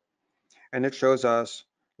next to it. And it shows us,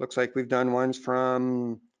 looks like we've done ones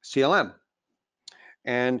from CLM.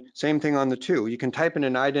 And same thing on the two. You can type in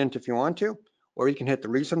an ident if you want to, or you can hit the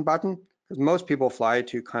recent button, because most people fly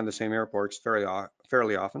to kind of the same airports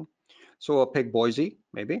fairly often. So we'll pick Boise,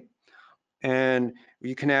 maybe. And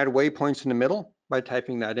you can add waypoints in the middle by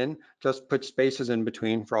typing that in. Just put spaces in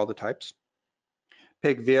between for all the types.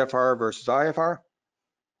 Pick VFR versus IFR.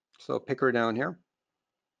 So pick her down here.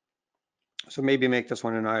 So maybe make this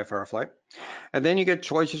one an IFR flight. And then you get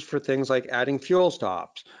choices for things like adding fuel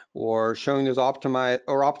stops or showing those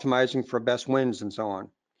optimizing for best winds and so on.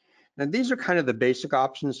 Now, these are kind of the basic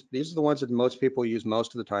options. These are the ones that most people use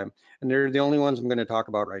most of the time, and they're the only ones I'm going to talk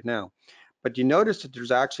about right now. But you notice that there's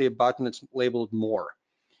actually a button that's labeled More.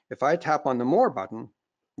 If I tap on the More button,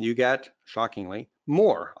 you get, shockingly,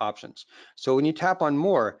 more options. So when you tap on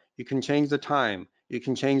More, you can change the time, you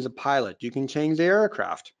can change the pilot, you can change the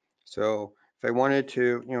aircraft. So if I wanted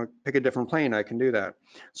to, pick a different plane, I can do that.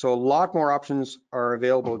 So a lot more options are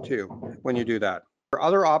available too when you do that. There are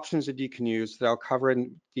other options that you can use that I'll cover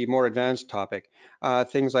in the more advanced topic,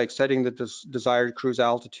 things like setting the desired cruise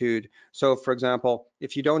altitude. So for example,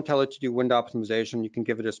 if you don't tell it to do wind optimization, you can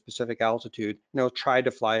give it a specific altitude, try to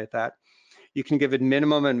fly at that. You can give it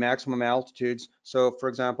minimum and maximum altitudes. So for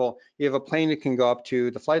example, you have a plane that can go up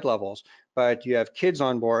to the flight levels, but you have kids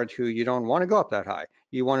on board who you don't want to go up that high.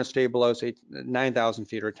 You want to stay below, say, 9,000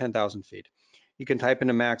 feet or 10,000 feet. You can type in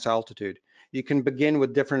a max altitude. You can begin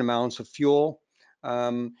with different amounts of fuel.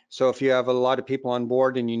 So if you have a lot of people on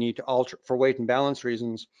board and you need to alter for weight and balance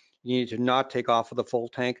reasons, you need to not take off with a full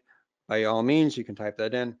tank, by all means, you can type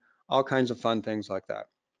that in, all kinds of fun things like that.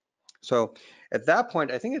 So at that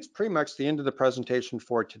point, I think it's pretty much the end of the presentation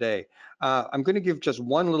for today. I'm going to give just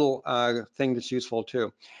one little thing that's useful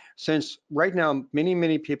too. Since right now,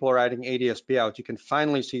 many people are adding ADS-B out, you can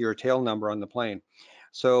finally see your tail number on the plane.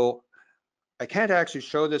 So I can't actually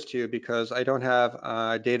show this to you because I don't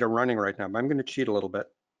have data running right now, but I'm going to cheat a little bit.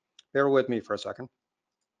 bear with me for a second.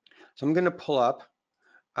 So I'm going to pull up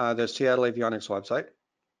the Seattle Avionics website.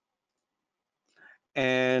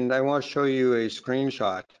 And I want to show you a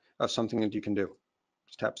screenshot of something that you can do.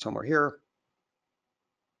 Just tap somewhere here.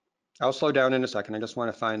 I'll slow down in a second. I just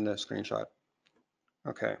want to find the screenshot.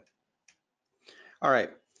 Okay. All right.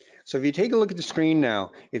 So if you take a look at the screen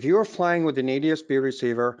now, if you are flying with an ADS-B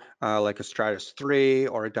receiver, like a Stratus 3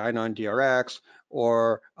 or a Dynon DRX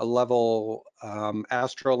or a level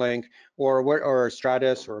Astrolink or a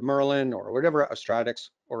Stratus or a Merlin or whatever, a Stratix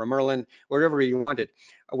or a Merlin, whatever you wanted,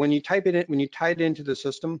 when you type it in, when you tie it into the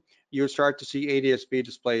system, you start to see ADS-B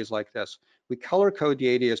displays like this. We color code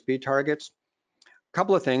the ADS-B targets.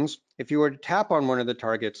 Couple of things. If you were to tap on one of the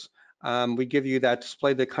targets, we give you that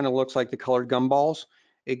display that kind of looks like the colored gumballs.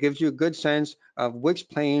 It gives you a good sense of which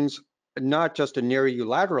planes, not just are near you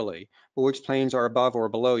laterally, but which planes are above or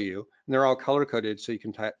below you. And they're all color coded so you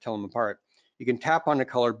can tell them apart. You can tap on a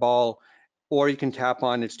colored ball, or you can tap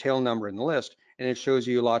on its tail number in the list, and it shows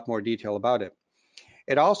you a lot more detail about it.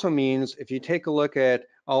 It also means if you take a look at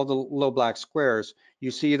all the little black squares,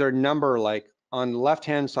 you see their number, like on the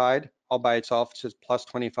left-hand side, all by itself, it says plus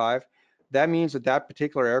 25. That means that that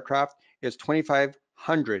particular aircraft is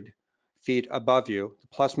 2,500 feet above you. The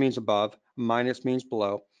plus means above, minus means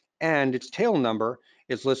below, and its tail number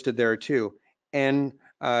is listed there too.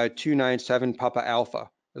 N297 Papa Alpha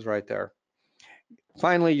is right there.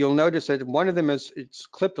 Finally, you'll notice that one of them it's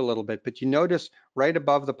clipped a little bit, but you notice right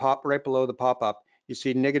above the right below the pop-up, you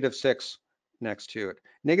see -6 next to it.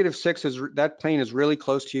 -6 is that plane is really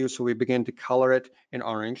close to you, so we begin to color it in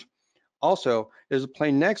orange. Also, there's a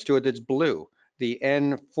plane next to it that's blue, the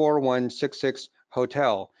N4166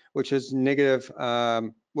 Hotel, which is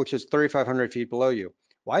which is 3,500 feet below you.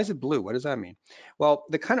 Why is it blue? What does that mean? Well,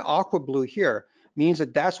 the kind of aqua blue here means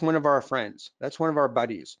that that's one of our friends. That's one of our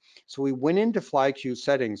buddies. So we went into FlyQ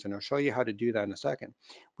settings, and I'll show you how to do that in a second.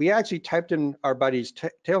 We actually typed in our buddy's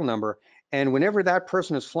tail number, and whenever that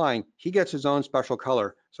person is flying, he gets his own special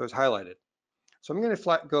color, so it's highlighted. So I'm going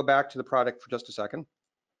to go back to the product for just a second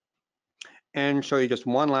and show you just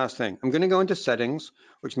one last thing. I'm going to go into settings,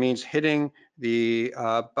 which means hitting the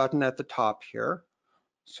button at the top here.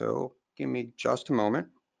 So give me just a moment.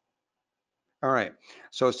 All right,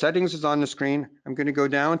 so settings is on the screen. I'm going to go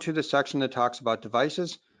down to the section that talks about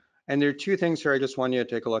devices. And there are two things here I just want you to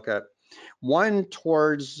take a look at. One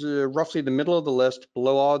towards roughly the middle of the list,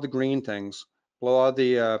 below all the green things, below all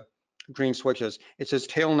the green switches, it says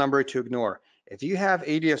tail number to ignore. If you have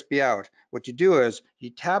ADS-B out, what you do is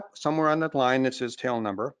you tap somewhere on that line that says tail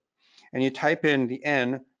number, and you type in the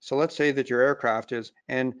N. So let's say that your aircraft is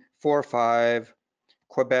N45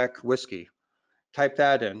 Quebec Whiskey. Type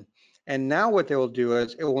that in. And now what they will do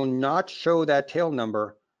is it will not show that tail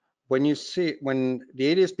number when the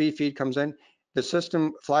ADS-B feed comes in. The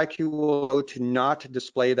system FlyQ will go to not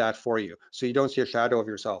display that for you, so you don't see a shadow of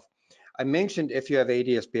yourself. I mentioned if you have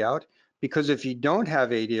ADS-B out, because if you don't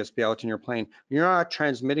have ADS-B out in your plane, you're not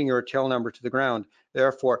transmitting your tail number to the ground.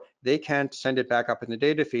 Therefore, they can't send it back up in the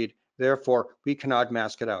data feed. Therefore, we cannot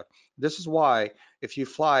mask it out. This is why if you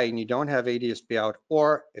fly and you don't have ADS-B out,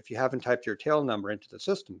 or if you haven't typed your tail number into the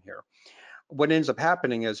system here, what ends up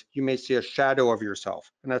happening is you may see a shadow of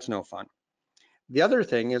yourself, and that's no fun. The other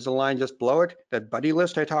thing is a line just below it, that buddy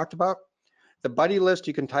list I talked about. The buddy list,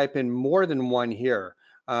 you can type in more than one here.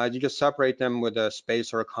 You just separate them with a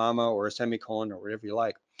space or a comma or a semicolon or whatever you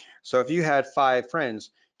like. So if you had 5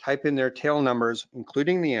 friends, type in their tail numbers,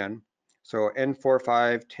 including the N. So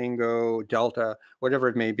N45, Tango, Delta, whatever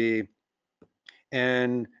it may be,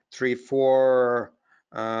 N34,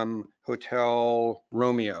 Hotel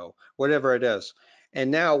Romeo, whatever it is.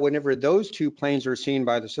 And now whenever those 2 planes are seen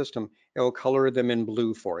by the system, it will color them in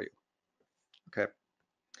blue for you. Okay.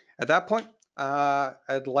 At that point,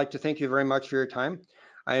 I'd like to thank you very much for your time.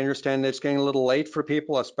 I understand that it's getting a little late for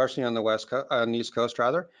people, especially on the East Coast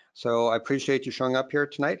rather. So I appreciate you showing up here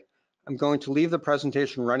tonight. I'm going to leave the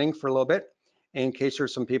presentation running for a little bit in case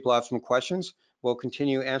there's some people have some questions. We'll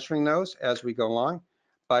continue answering those as we go along.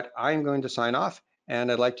 But I'm going to sign off,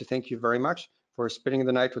 and I'd like to thank you very much for spending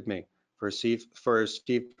the night with me. For Steve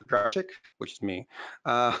Pedrachik, which is me,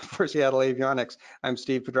 for Seattle Avionics, I'm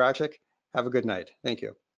Steve Pedrachik. Have a good night. Thank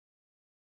you.